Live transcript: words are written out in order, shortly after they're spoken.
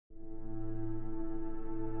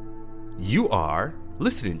You are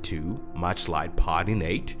listening to Matchlight Pod in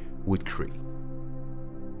 8 with Cree.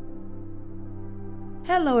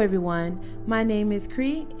 Hello everyone, my name is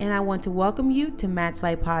Cree and I want to welcome you to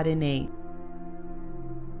Matchlight Pod in 8.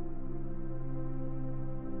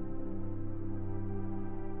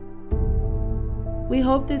 We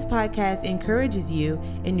hope this podcast encourages you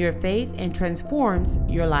in your faith and transforms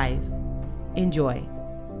your life. Enjoy.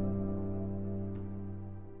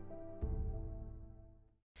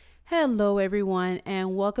 Hello everyone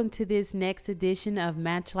and welcome to this next edition of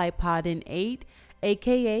Matchlight Pod in 8,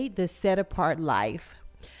 aka the Set Apart Life.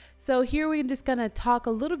 So here we're just going to talk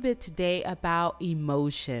a little bit today about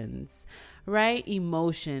emotions, right?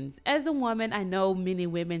 Emotions. As a woman, I know many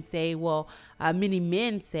men say, well,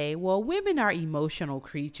 women are emotional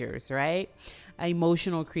creatures, right?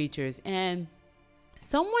 Emotional creatures. And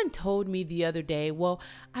someone told me the other day, well,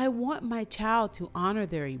 I want my child to honor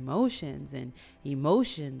their emotions and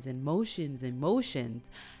emotions.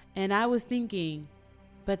 And I was thinking,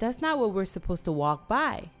 but that's not what we're supposed to walk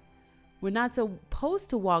by. We're not supposed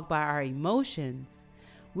to walk by our emotions.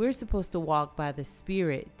 We're supposed to walk by the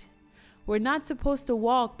Spirit. We're not supposed to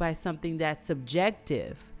walk by something that's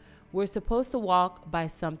subjective. We're supposed to walk by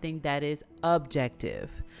something that is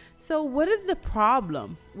objective. So what is the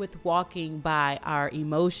problem with walking by our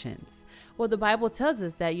emotions? Well, the Bible tells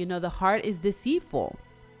us that, the heart is deceitful.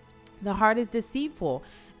 The heart is deceitful.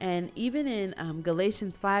 And even in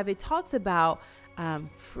Galatians 5, it talks about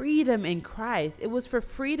freedom in Christ. It was for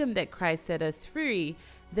freedom that Christ set us free.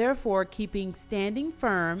 Therefore, standing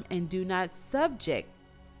firm and do not subject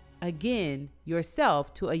again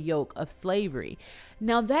yourself to a yoke of slavery.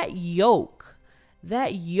 Now that yoke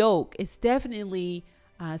is definitely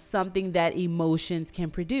something that emotions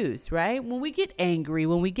can produce, right? When we get angry,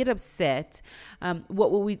 when we get upset,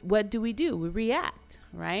 what do? We react,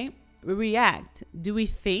 right? We react. Do we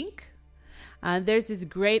think? There's this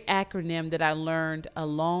great acronym that I learned a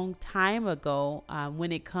long time ago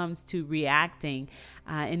when it comes to reacting.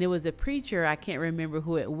 And it was a preacher, I can't remember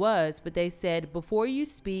who it was, but they said, before you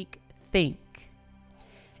speak, think.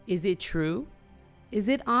 Is it true? Is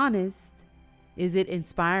it honest? Is it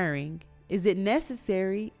inspiring? Is it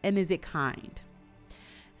necessary? And is it kind?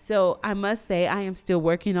 So I must say I am still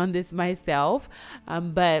working on this myself,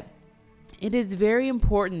 but it is very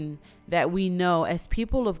important that we know as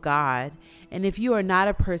people of God, and if you are not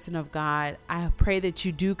a person of God, I pray that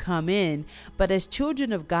you do come in. But as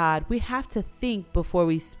children of God, we have to think before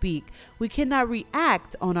we speak. We cannot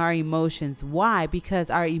react on our emotions. Why? Because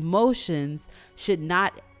our emotions should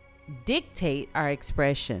not dictate our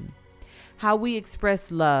expression. How we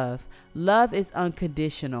express love. Love is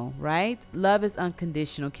unconditional, right? Love is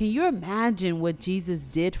unconditional. Can you imagine what Jesus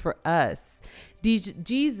did for us?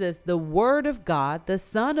 Jesus, the Word of God, the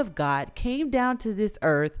Son of God, came down to this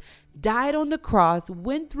earth, died on the cross,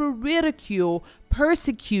 went through ridicule,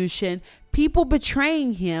 persecution, people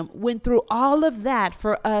betraying him, went through all of that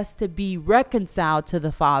for us to be reconciled to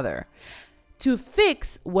the Father, to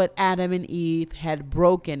fix what Adam and Eve had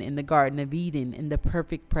broken in the Garden of Eden in the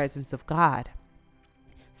perfect presence of God.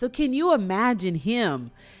 So can you imagine him?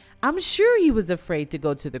 I'm sure he was afraid to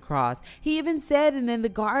go to the cross. He even said it in the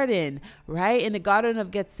garden, right? In the Garden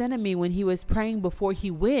of Gethsemane, when he was praying before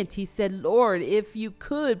he went, he said, Lord, if you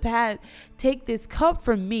could take this cup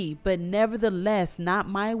from me, but nevertheless, not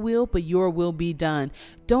my will, but your will be done.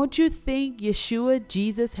 Don't you think Yeshua,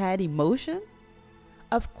 Jesus, had emotion?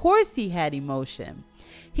 Of course he had emotion.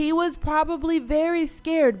 He was probably very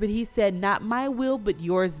scared, but he said, not my will, but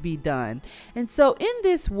yours be done. And so in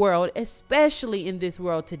this world, especially in this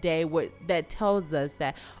world today, that tells us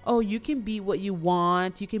that, oh, you can be what you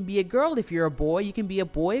want. You can be a girl if you're a boy. You can be a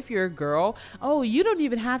boy if you're a girl. Oh, you don't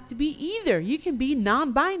even have to be either. You can be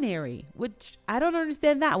non-binary, which I don't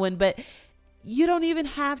understand that one, but you don't even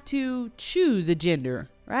have to choose a gender,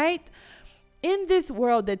 right? In this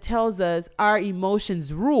world that tells us our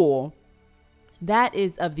emotions rule, that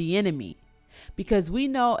is of the enemy, because we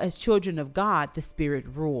know as children of God, the Spirit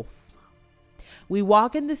rules. We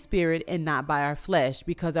walk in the Spirit and not by our flesh,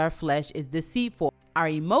 because our flesh is deceitful. Our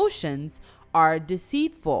emotions are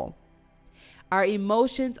deceitful. Our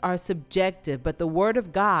emotions are subjective, but the Word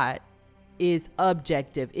of God is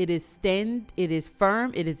objective. It is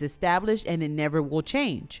firm, it is established, and it never will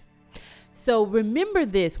change. So remember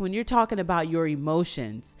this when you're talking about your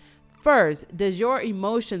emotions. First, does your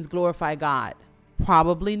emotions glorify God?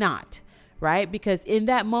 Probably not, right? Because in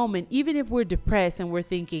that moment, even if we're depressed and we're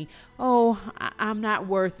thinking, oh, I'm not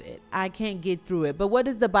worth it, I can't get through it. But what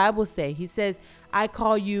does the Bible say? He says, I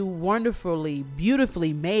call you wonderfully,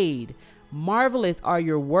 beautifully made. Marvelous are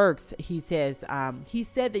your works, he says. He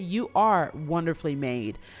said that you are wonderfully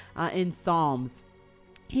made in Psalms.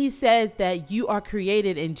 He says that you are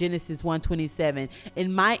created in Genesis 1:27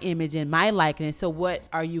 in my image and my likeness. So what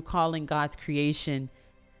are you calling God's creation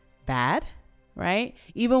bad? Right?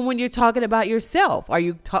 Even when you're talking about yourself, are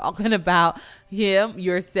you talking about him,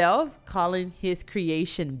 yourself, calling his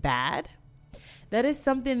creation bad? That is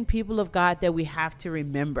something, people of God, that we have to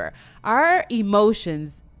remember. Our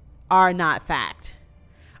emotions are not fact.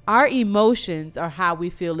 Our emotions are how we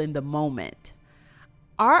feel in the moment.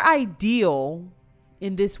 Our ideal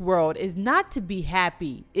in this world is not to be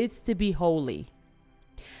happy, it's to be holy.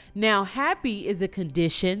 Now, happy is a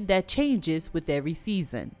condition that changes with every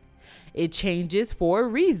season. It changes for a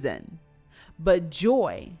reason. But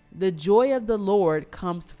joy, the joy of the Lord,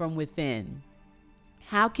 comes from within.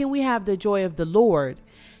 How can we have the joy of the Lord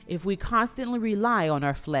if we constantly rely on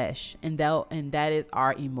our flesh, and that is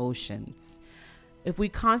our emotions? If we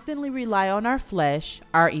constantly rely on our flesh,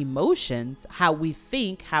 our emotions, how we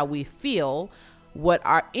think, how we feel, what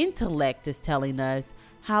our intellect is telling us,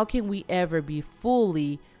 how can we ever be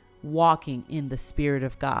fully walking in the Spirit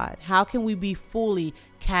of God? How can we be fully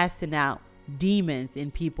casting out demons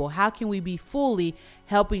in people? How can we be fully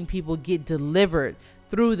helping people get delivered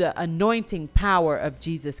through the anointing power of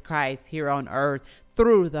Jesus Christ here on earth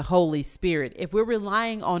through the Holy Spirit? If we're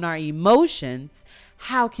relying on our emotions,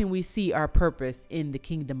 how can we see our purpose in the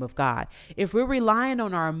kingdom of God? If we're relying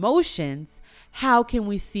on our emotions, how can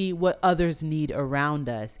we see what others need around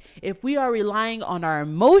us? If we are relying on our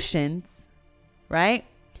emotions, right?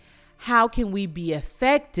 How can we be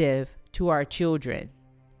effective to our children?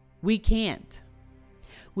 We can't.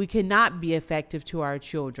 We cannot be effective to our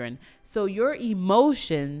children. So your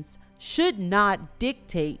emotions should not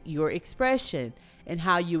dictate your expression and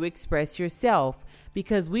how you express yourself,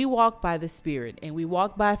 because we walk by the Spirit and we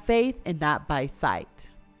walk by faith and not by sight.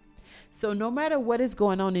 So no matter what is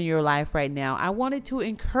going on in your life right now, I wanted to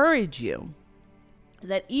encourage you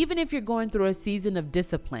that even if you're going through a season of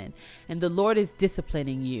discipline and the Lord is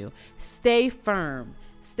disciplining you, stay firm.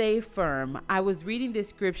 Stay firm. I was reading this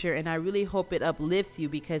scripture and I really hope it uplifts you,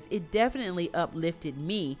 because it definitely uplifted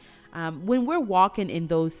me. When we're walking in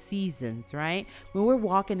those seasons, right? When we're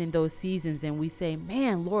walking in those seasons and we say,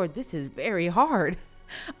 man, Lord, this is very hard.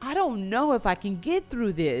 I don't know if I can get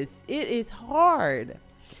through this. It is hard.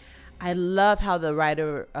 I love how the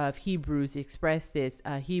writer of Hebrews expressed this.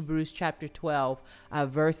 Hebrews chapter 12,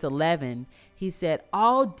 verse 11. He said,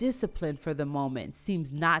 all discipline for the moment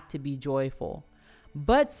seems not to be joyful,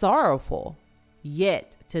 but sorrowful.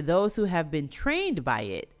 Yet to those who have been trained by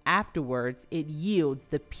it, afterwards it yields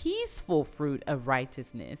the peaceful fruit of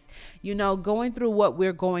righteousness. You know, going through what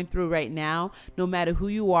we're going through right now, no matter who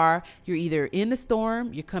you are, you're either in a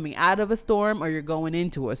storm, you're coming out of a storm, or you're going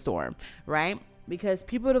into a storm, right? Because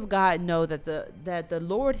people of God know that the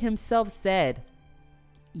Lord himself said,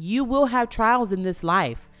 you will have trials in this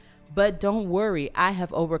life, but don't worry, I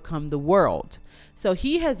have overcome the world. So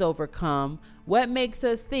he has overcome. What makes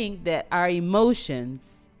us think that our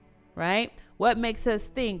emotions, right? What makes us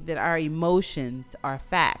think that our emotions are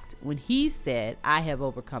fact when he said, I have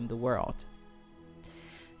overcome the world?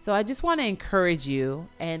 So I just want to encourage you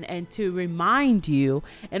and to remind you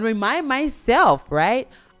and remind myself, right?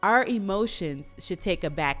 Our emotions should take a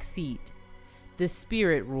back seat. The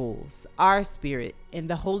Spirit rules, our spirit and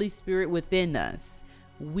the Holy Spirit within us.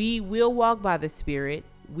 We will walk by the Spirit.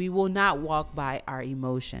 We will not walk by our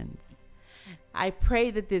emotions. I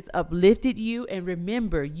pray that this uplifted you, and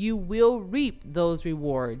remember, you will reap those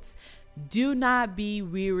rewards. Do not be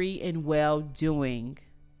weary in well doing,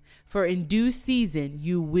 for in due season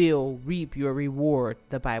you will reap your reward,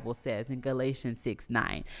 the Bible says in Galatians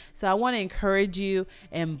 6:9. So I want to encourage you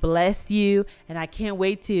and bless you, and I can't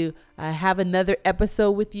wait to have another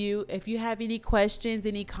episode with you. If you have any questions,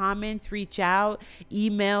 any comments, reach out.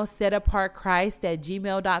 Email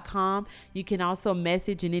setapartchrist@gmail.com. You can also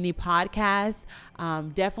message in any podcast.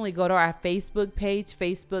 Definitely go to our Facebook page,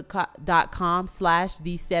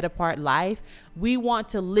 facebook.com/thesetapartlife. We want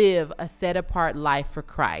to live a set apart life for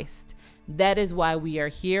Christ. That is why we are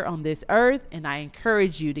here on this earth, and I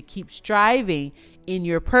encourage you to keep striving in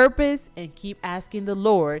your purpose and keep asking the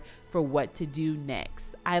Lord for what to do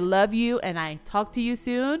next. I love you, and I talk to you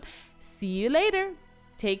soon. See you later.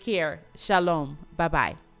 Take care. Shalom.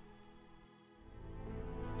 Bye-bye.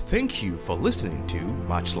 Thank you for listening to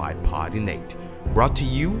Matchlight Pod Innate, brought to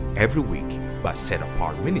you every week by Set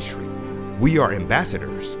Apart Ministry. We are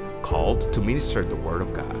ambassadors called to minister the Word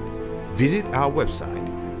of God. Visit our website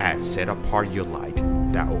at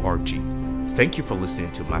setapartyourlight.org. Thank you for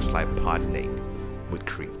listening to Matchlight Pod Innate with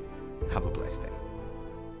Cree. Have a blessed day.